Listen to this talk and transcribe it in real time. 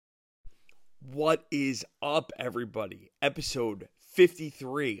What is up, everybody? Episode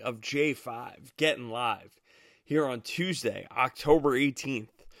 53 of J5 Gettin live here on Tuesday, October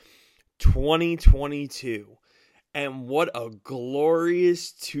 18th, 2022. And what a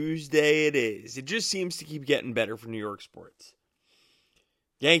glorious Tuesday it is. It just seems to keep getting better for New York sports.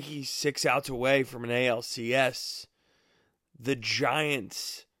 Yankees 6 outs away from an ALCS. The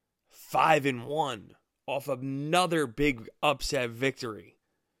Giants 5-1 off of another big upset victory.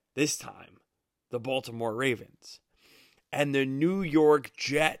 This time, the Baltimore Ravens. And the New York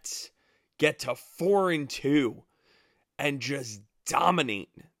Jets get to 4-2 and just dominate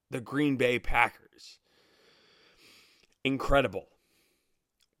the Green Bay Packers. Incredible.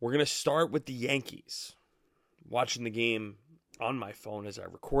 We're going to start with the Yankees. Watching the game on my phone as I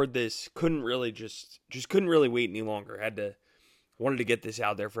record this. Couldn't really wait any longer. Wanted to get this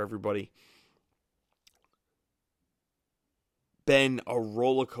out there for everybody. Been a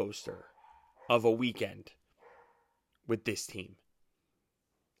roller coaster of a weekend with this team.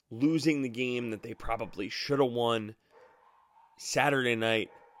 Losing the game that they probably should have won Saturday night.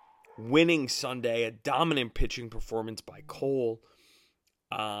 Winning Sunday, a dominant pitching performance by Cole.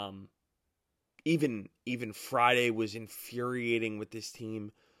 Even Friday was infuriating with this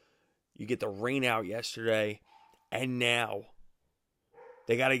team. You get the rain out yesterday, and now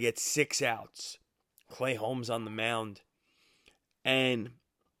they got to get 6 outs. Clay Holmes on the mound. And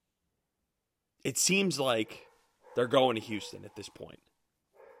it seems like they're going to Houston at this point.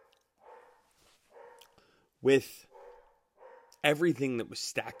 With everything that was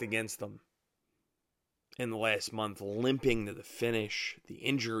stacked against them in the last month, limping to the finish, the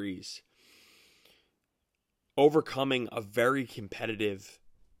injuries, overcoming a very competitive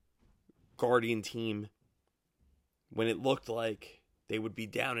Guardian team when it looked like they would be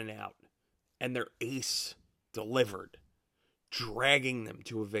down and out, and their ace delivered, dragging them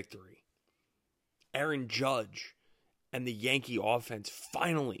to a victory. Aaron Judge and the Yankee offense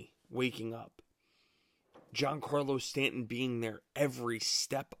finally waking up. Giancarlo Stanton being there every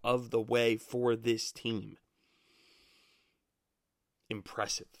step of the way for this team.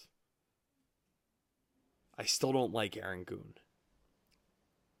 Impressive. I still don't like Aaron Boone.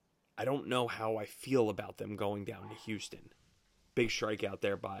 I don't know how I feel about them going down to Houston. Big strikeout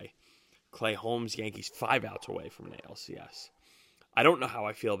there by Clay Holmes. Yankees 5 outs away from an ALCS. I don't know how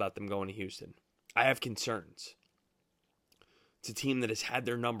I feel about them going to Houston. I have concerns. It's a team that has had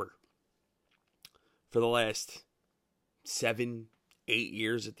their number for the last 7-8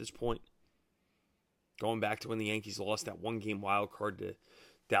 years at this point. Going back to when the Yankees lost that one-game wild card to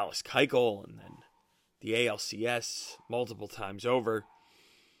Dallas Keuchel and then the ALCS multiple times over.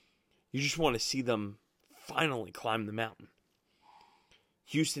 You just want to see them finally climb the mountain.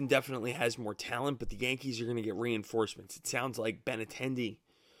 Houston definitely has more talent, but the Yankees are going to get reinforcements. It sounds like Benintendi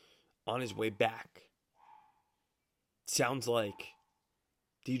on his way back. It sounds like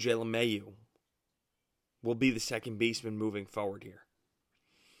DJ LeMahieu will be the second baseman moving forward here.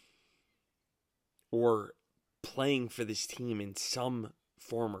 Or playing for this team in some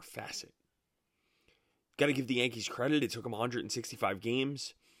form or facet. Got to give the Yankees credit. It took them 165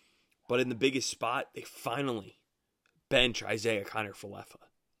 games. But in the biggest spot, they finally bench Isaiah Kiner-Falefa.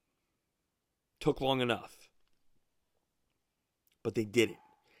 Took long enough. But they did it.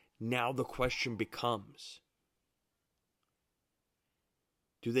 Now the question becomes,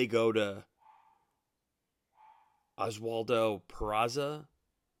 do they go to Oswaldo Peraza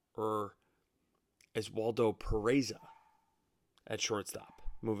or Oswaldo Pereza at shortstop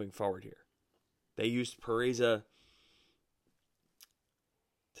moving forward here? They used Pereza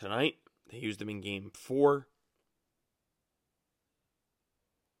tonight. They used him in game 4.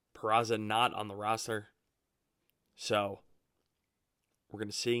 Peraza not on the roster. So, we're going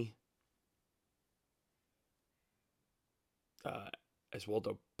to see.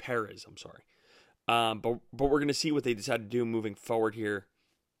 Oswaldo Perez, I'm sorry. But we're going to see what they decide to do moving forward here.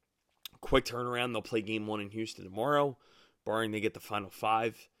 Quick turnaround. They'll play game 1 in Houston tomorrow, barring they get the final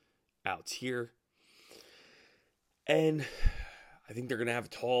 5 outs here. And I think they're going to have a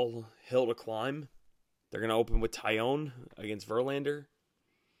tall hill to climb. They're going to open with Tyone against Verlander.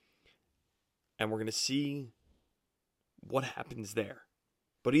 And we're going to see what happens there.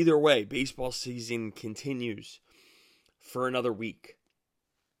 But either way, baseball season continues for another week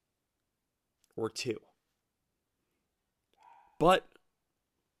or 2. But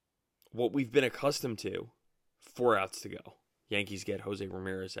what we've been accustomed to, 4 outs to go. Yankees get Jose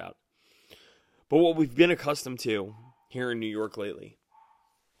Ramirez out. But what we've been accustomed to here in New York lately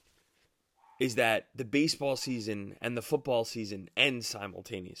is that the baseball season and the football season end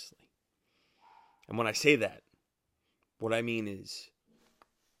simultaneously. And when I say that, what I mean is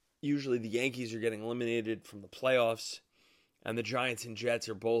usually the Yankees are getting eliminated from the playoffs, and the Giants and Jets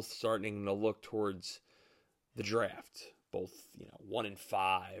are both starting to look towards the draft. Both,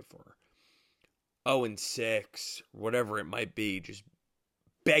 1-5 or 0-6, whatever it might be, just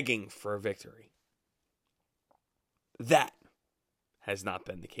begging for a victory. That has not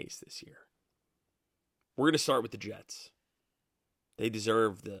been the case this year. We're going to start with the Jets. They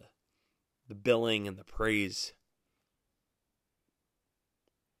deserve the billing and the praise.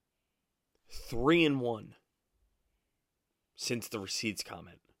 3-1 since the receipts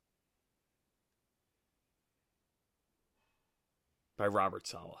comment by Robert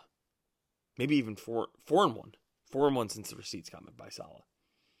Saleh. Maybe even 4-1. 4-1 since the receipts comment by Saleh.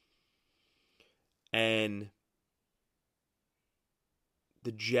 And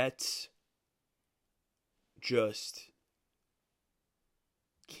the Jets just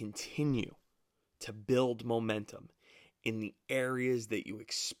continue to build momentum in the areas that you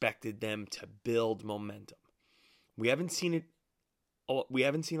expected them to build momentum. We haven't seen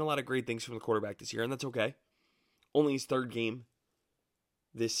a lot of great things from the quarterback this year, and that's okay. Only his third game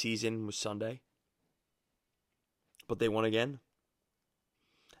this season was Sunday. But they won again.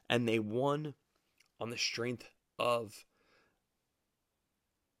 And they won on the strength of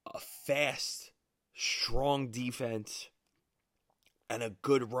a fast, strong defense and a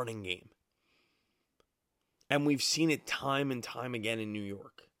good running game. And we've seen it time and time again in New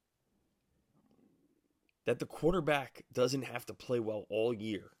York. That the quarterback doesn't have to play well all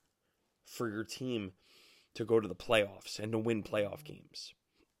year for your team to go to the playoffs and to win playoff games.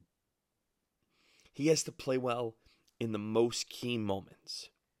 He has to play well in the most key moments.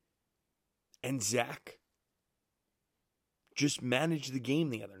 And Zach just managed the game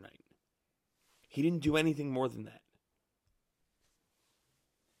the other night. He didn't do anything more than that.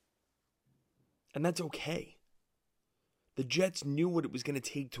 And that's okay. The Jets knew what it was going to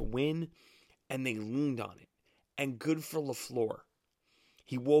take to win, and they leaned on it. And good for LaFleur.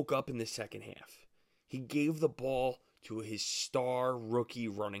 He woke up in the second half. He gave the ball to his star rookie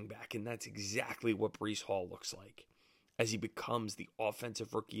running back, and that's exactly what Breece Hall looks like as he becomes the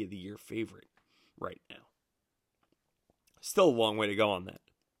Offensive Rookie of the Year favorite right now. Still a long way to go on that.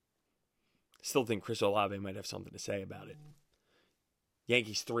 Still think Chris Olave might have something to say about it.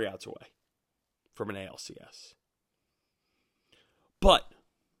 Yankees 3 outs away from an ALCS. But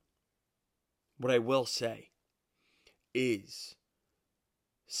what I will say is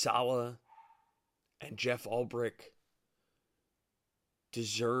Saleh and Jeff Ulbrich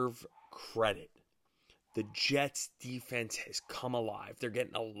deserve credit. The Jets' defense has come alive. They're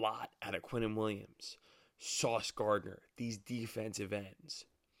getting a lot out of Quinnen Williams, Sauce Gardner, these defensive ends.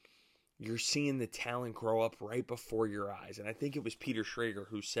 You're seeing the talent grow up right before your eyes. And I think it was Peter Schrager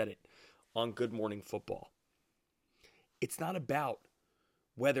who said it on Good Morning Football. It's not about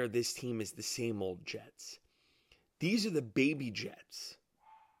whether this team is the same old Jets. These are the baby Jets.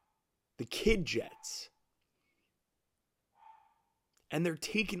 The kid Jets. And they're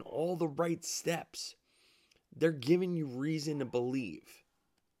taking all the right steps. They're giving you reason to believe.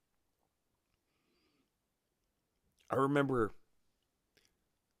 I remember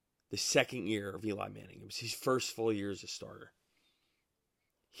the second year of Eli Manning. It was his first full year as a starter.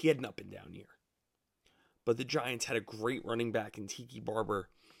 He had an up and down year. But the Giants had a great running back in Tiki Barber,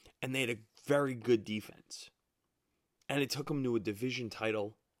 and they had a very good defense. And it took them to a division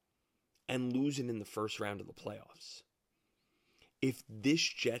title and losing in the first round of the playoffs. If this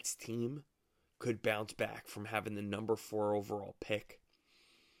Jets team could bounce back from having the number 4 overall pick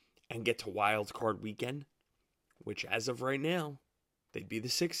and get to wild card weekend, which as of right now, they'd be the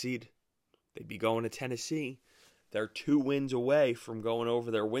 6th seed. They'd be going to Tennessee. They're 2 wins away from going over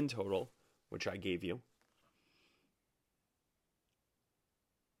their win total, which I gave you.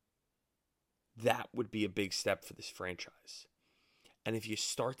 That would be a big step for this franchise. And if you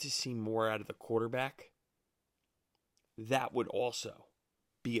start to see more out of the quarterback, that would also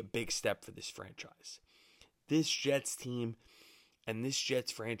be a big step for this franchise. This Jets team and this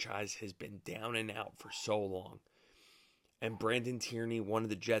Jets franchise has been down and out for so long. And Brandon Tierney, one of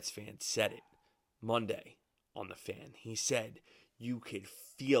the Jets fans, said it Monday on The Fan. He said, you could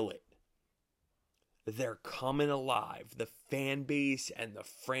feel it. They're coming alive. The fan base and the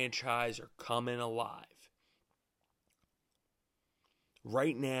franchise are coming alive.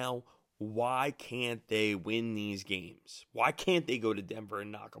 Right now, why can't they win these games? Why can't they go to Denver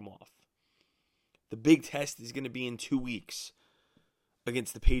and knock them off? The big test is going to be in 2 weeks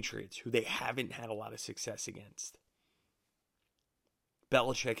against the Patriots, who they haven't had a lot of success against.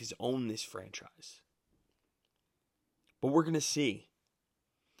 Belichick has owned this franchise. But we're going to see.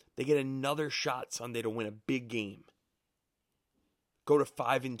 They get another shot Sunday to win a big game go to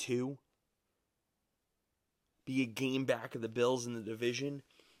 5-2, be a game back of the Bills in the division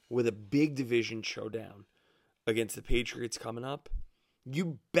with a big division showdown against the Patriots coming up,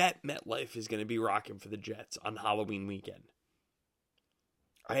 you bet MetLife is going to be rocking for the Jets on Halloween weekend.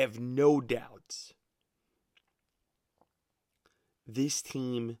 I have no doubts. This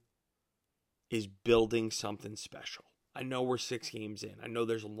team is building something special. I know we're 6 games in. I know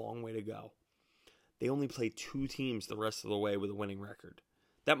there's a long way to go. They only play 2 teams the rest of the way with a winning record.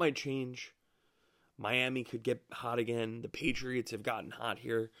 That might change. Miami could get hot again. The Patriots have gotten hot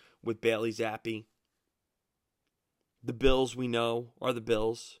here with Bailey Zappi. The Bills, we know, are the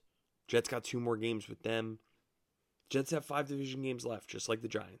Bills. Jets got 2 more games with them. Jets have 5 division games left, just like the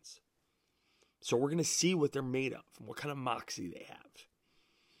Giants. So we're going to see what they're made of and what kind of moxie they have.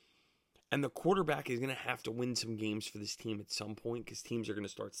 And the quarterback is going to have to win some games for this team at some point because teams are going to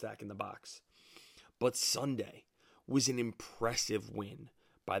start stacking the box. But Sunday was an impressive win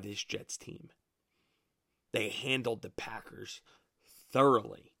by this Jets team. They handled the Packers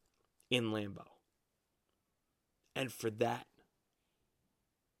thoroughly in Lambeau. And for that,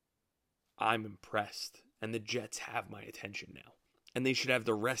 I'm impressed. And the Jets have my attention now. And they should have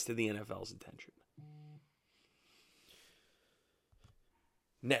the rest of the NFL's attention.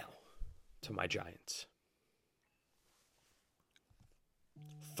 Now, to my Giants.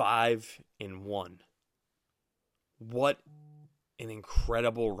 5-1. What an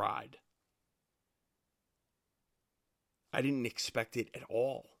incredible ride. I didn't expect it at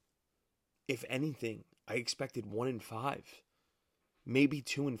all. If anything, I expected 1-5. Maybe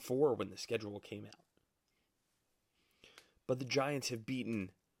 2-4 when the schedule came out. But the Giants have beaten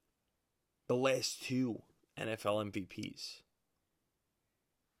the last 2 NFL MVPs.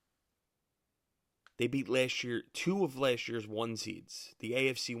 They beat 2 of last year's 1 seeds, the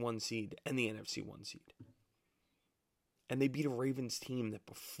AFC 1 seed and the NFC 1 seed. And they beat a Ravens team that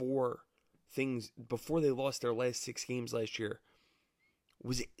before they lost their last 6 games last year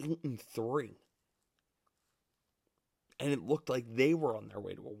was 8-3. And it looked like they were on their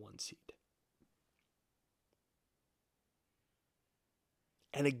way to a 1 seed.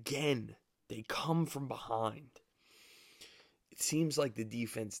 And again, they come from behind. It seems like the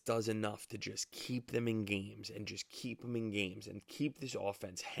defense does enough to just keep them in games and just keep them in games and keep this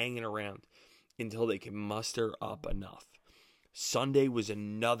offense hanging around until they can muster up enough. Sunday was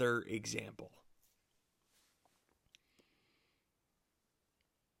another example.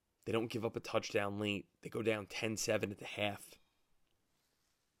 They don't give up a touchdown late. They go down 10-7 at the half.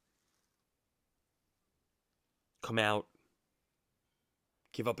 Come out.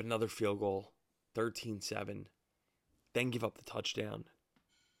 Give up another field goal. 13-7. Then give up the touchdown.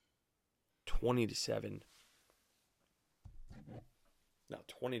 20-7. No,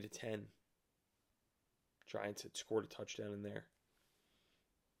 20-10. Giants had scored a touchdown in there.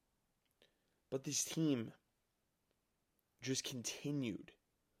 But this team just continued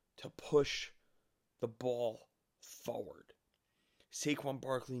to push the ball forward. Saquon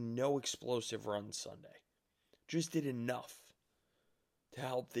Barkley, no explosive runs Sunday. Just did enough to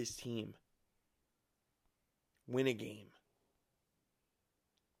help this team win a game.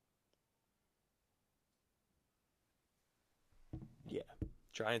 Yeah,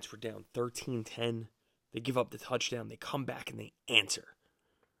 Giants were down 13-10. They give up the touchdown. They come back and they answer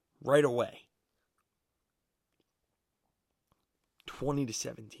right away.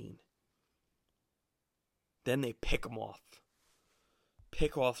 20-17. Then they pick them off.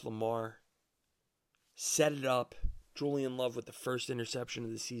 Pick off Lamar. Set it up. Julian Love with the first interception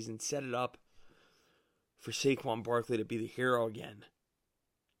of the season. Set it up for Saquon Barkley to be the hero again.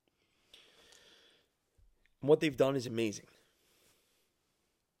 And what they've done is amazing.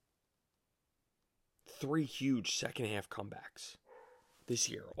 3 huge second half comebacks this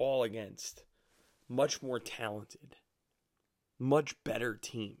year, all against much more talented, much better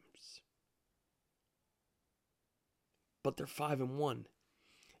teams. But they're 5-1.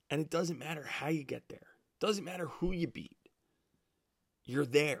 And it doesn't matter how you get there. It doesn't matter who you beat. You're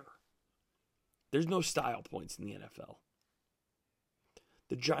there. There's no style points in the NFL.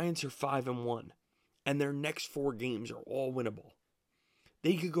 The Giants are 5-1. And their next 4 games are all winnable.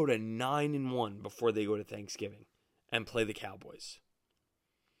 They could go to 9-1 before they go to Thanksgiving and play the Cowboys.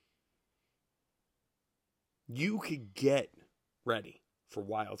 You could get ready for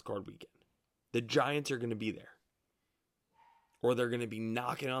Wild Card Weekend. The Giants are going to be there. Or they're going to be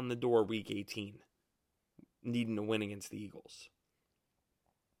knocking on the door week 18, needing to win against the Eagles.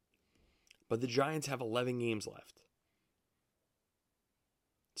 But the Giants have 11 games left.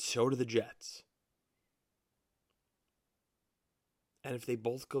 So do the Jets. And if they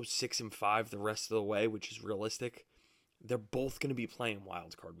both go 6-5 the rest of the way, which is realistic, They're both going to be playing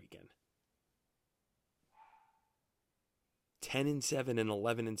wild card weekend. 10-7 and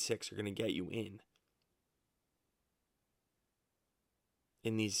 11-6 are going to get you in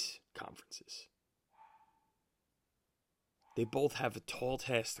these conferences. They both have a tall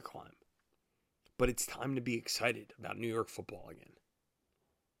task to climb. But it's time to be excited about New York football again.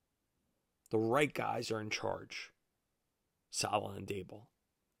 The right guys are in charge. Saleh and Dable.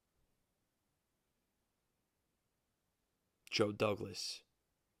 Joe Douglas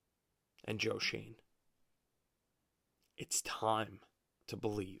and Joe Shane. It's time to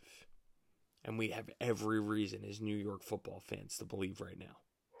believe. And we have every reason as New York football fans to believe right now.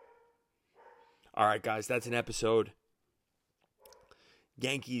 All right, guys, that's an episode.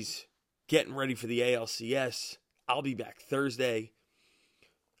 Yankees getting ready for the ALCS. I'll be back Thursday.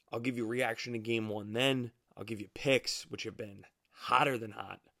 I'll give you reaction to game 1 then. I'll give you picks, which have been hotter than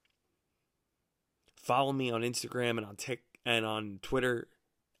hot. Follow me on Instagram and on Twitter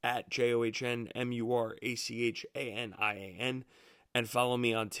at JOHNMURACHANIAN. And follow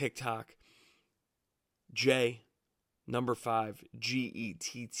me on TikTok, J5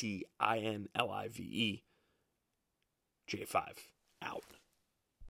 GETTINLIVE. J5 out.